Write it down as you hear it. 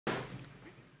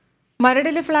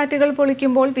മരടിലെ ഫ്ളാറ്റുകൾ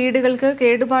പൊളിക്കുമ്പോൾ വീടുകൾക്ക്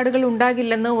കേടുപാടുകൾ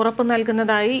ഉണ്ടാകില്ലെന്ന് ഉറപ്പു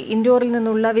നൽകുന്നതായി ഇൻഡോറിൽ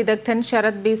നിന്നുള്ള വിദഗ്ധൻ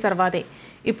ശരത് ബി സർവാദെ.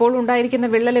 ഇപ്പോൾ ഉണ്ടായിരിക്കുന്ന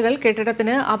വിള്ളലുകൾ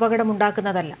കെട്ടിടത്തിന്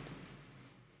അപകടമുണ്ടാക്കുന്നതല്ല.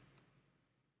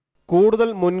 കൂടുതൽ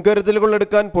മുൻകരുതലുകൾ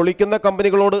എടുക്കാൻ പൊളിക്കുന്ന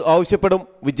കമ്പനികളോട് ആവശ്യപ്പെടും.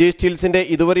 വിജയ് സ്റ്റീൽസിന്റെ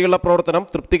ഇതുവരെയുള്ള പ്രവർത്തനം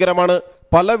തൃപ്തികരമാണ്.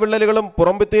 പല വിള്ളലുകളും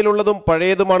പുറംഭിത്തിയിലുള്ളതും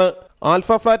പഴയതുമാണ്.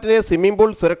 ആൽഫ ഫ്ളാറ്റിലെ സ്വിമ്മിംഗ് പൂൾ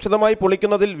സുരക്ഷിതമായി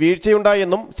പൊളിക്കുന്നതിൽ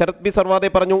വീഴ്ചയുണ്ടായെന്നും ശരത് ബി സർവാദെ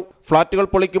പറഞ്ഞു. ഫ്ളാറ്റുകൾ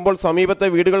പൊളിക്കുമ്പോൾ സമീപത്തെ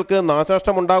വീടുകൾക്ക്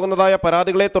നാശനഷ്ടമുണ്ടാകുന്നതായ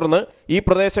പരാതികളെ തുടർന്ന് ഈ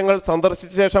പ്രദേശങ്ങൾ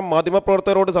സന്ദർശിച്ച ശേഷം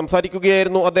മാധ്യമപ്രവർത്തകരോട്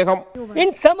സംസാരിക്കുകയായിരുന്നു അദ്ദേഹം.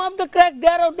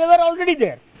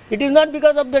 It is not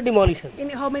because of the demolition.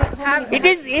 It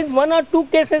is in one or two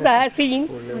cases I have seen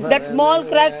that small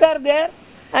cracks are there,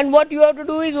 and what you have to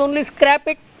do is only scrap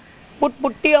it, put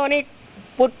putty on it,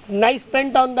 put nice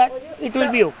paint on that, it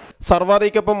will be okay.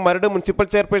 സർവാദയ്ക്കൊപ്പം Maradu municipal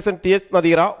chairperson ടി.എച്ച്.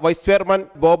 Nadeera, vice chairman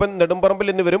Boban Nedumparambil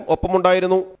എന്നിവരും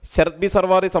ഒപ്പമുണ്ടായിരുന്നു. Sarath B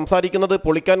Sarwate സംസാരിക്കുന്നത്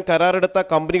പൊളിക്കാൻ കരാറെടുത്ത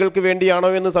കമ്പനികൾക്ക് വേണ്ടിയാണോ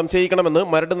എന്ന് സംശയിക്കണമെന്ന്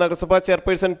മരട് നഗരസഭാ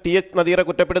chairperson ടി.എച്ച്. Nadeera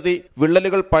കുറ്റപ്പെടുത്തി.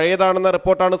 വിള്ളലുകൾ പഴയതാണെന്ന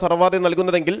റിപ്പോർട്ടാണ് സർവാദെ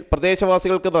നൽകുന്നതെങ്കിൽ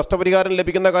പ്രദേശവാസികൾക്ക് നഷ്ടപരിഹാരം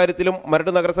ലഭിക്കുന്ന കാര്യത്തിലും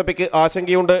മരട് നഗരസഭയ്ക്ക്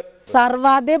ആശങ്കയുണ്ട്.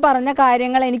 സർവാദെ പറഞ്ഞ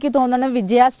കാര്യങ്ങൾ എനിക്ക് തോന്നുന്നു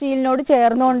വിജയ സ്റ്റീലിനോട്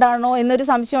ചേർന്നുകൊണ്ടാണോ എന്നൊരു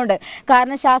സംശയമുണ്ട്.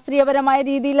 കാരണം ശാസ്ത്രീയപരമായ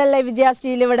രീതിയിലല്ല വിജയ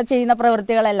സ്റ്റീൽ ഇവിടെ ചെയ്യുന്ന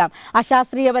പ്രവൃത്തികളെല്ലാം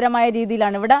അശാസ്ത്രീയപരമായ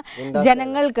രീതിയിലാണ്. ഇവിടെ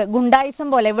ജനങ്ങൾക്ക് ഗുണ്ടായിസം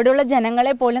പോലെ ഇവിടെയുള്ള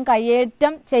ജനങ്ങളെ പോലും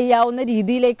കയ്യേറ്റം ചെയ്യാവുന്ന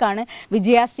രീതിയിലേക്കാണ്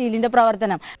വിജയ സ്റ്റീലിന്റെ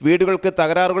പ്രവർത്തനം. വീടുകൾക്ക്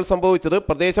തകരാറുകൾ സംഭവിച്ചത്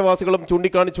പ്രദേശവാസികളും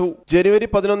ചൂണ്ടിക്കാണിച്ചു. ജനുവരി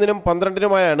 11-നും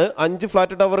 12-നുമായാണ് 5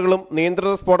 ഫ്ളാറ്റ് ടവറുകളും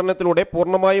നിയന്ത്രിത സ്ഫോടനത്തിലൂടെ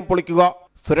പൂർണ്ണമായും പൊളിക്കുക.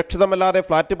 സുരക്ഷിതമല്ലാതെ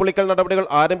ഫ്ളാറ്റ് പൊളിക്കൽ നടപടികൾ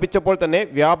ആരംഭിച്ചപ്പോൾ തന്നെ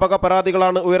വ്യാപക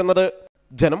പരാതികളാണ് ഉയർന്നത്.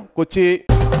 ജനം, കൊച്ചി.